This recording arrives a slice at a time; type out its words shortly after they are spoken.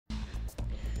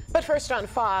But first on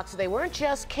Fox, they weren't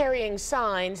just carrying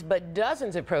signs, but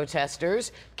dozens of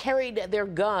protesters carried their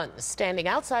guns, standing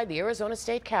outside the Arizona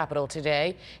State Capitol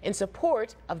today in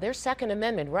support of their Second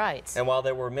Amendment rights. And while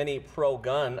there were many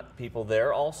pro-gun people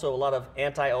there, also a lot of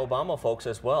anti-Obama folks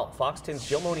as well. Fox 10's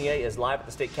Jill Monier is live at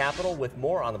the state Capitol with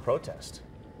more on the protest.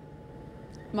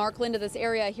 Mark, Linda, this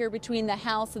area here between the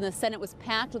House and the Senate was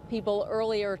packed with people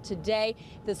earlier today.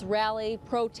 This rally,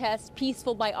 protest,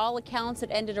 peaceful by all accounts.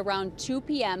 It ended around 2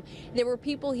 p.m. There were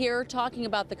people here talking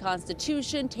about the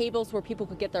Constitution, tables where people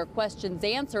could get their questions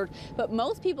answered. But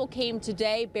most people came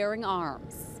today bearing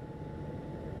arms.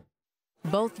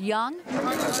 Both young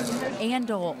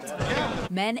and old.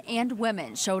 Men and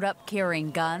women showed up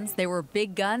carrying guns. They were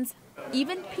big guns,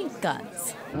 even pink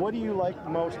guns. What do you like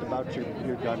most about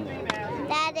your gun?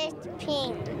 That is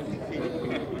pink.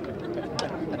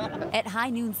 At high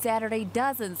noon Saturday,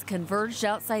 dozens converged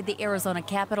outside the Arizona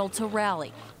Capitol to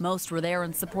rally. Most were there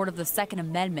in support of the Second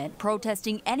Amendment,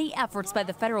 protesting any efforts by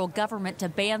the federal government to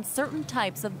ban certain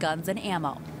types of guns and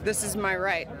ammo. This is my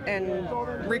right, and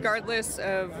regardless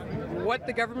of what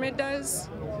the government does,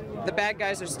 the bad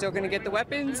guys are still going to get the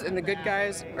weapons and the good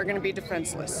guys are going to be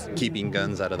defenseless. Keeping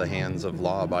guns out of the hands of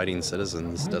law-abiding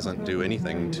citizens doesn't do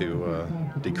anything to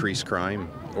decrease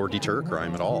crime or deter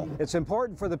crime at all. It's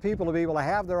important for the people to be able to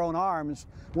have their own arms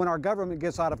when our government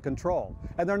gets out of control,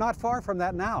 and they're not far from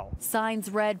that now. Signs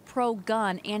read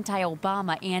pro-gun,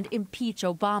 anti-Obama, and impeach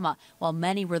Obama. While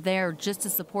many were there just to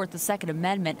support the Second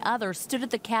Amendment, others stood at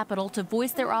the Capitol to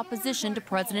voice their opposition to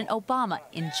President Obama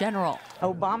in general.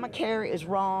 Obamacare is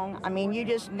wrong. I mean, you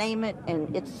just name it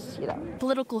and it's,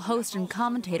 Political host and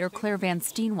commentator Claire Van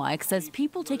Steenwyk says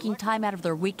people taking time out of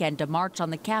their weekend to march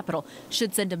on the Capitol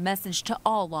should send a message to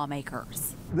all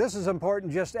lawmakers. This is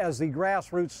important just as the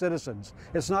grassroots citizens.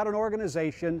 It's not an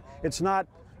organization. It's not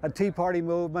a Tea Party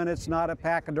movement. It's not a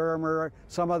pachyderm or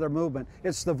some other movement.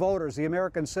 It's the voters, the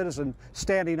American citizen,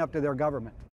 standing up to their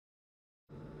government.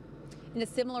 And a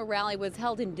similar rally was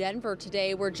held in Denver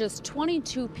today where just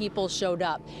 22 people showed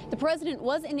up. The president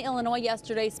was in Illinois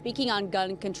yesterday speaking on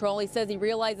gun control. He says he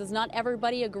realizes not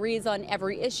everybody agrees on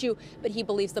every issue, but he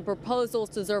believes the proposals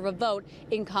deserve a vote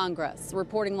in Congress.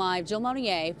 Reporting live, Jill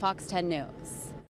Monier, Fox 10 News.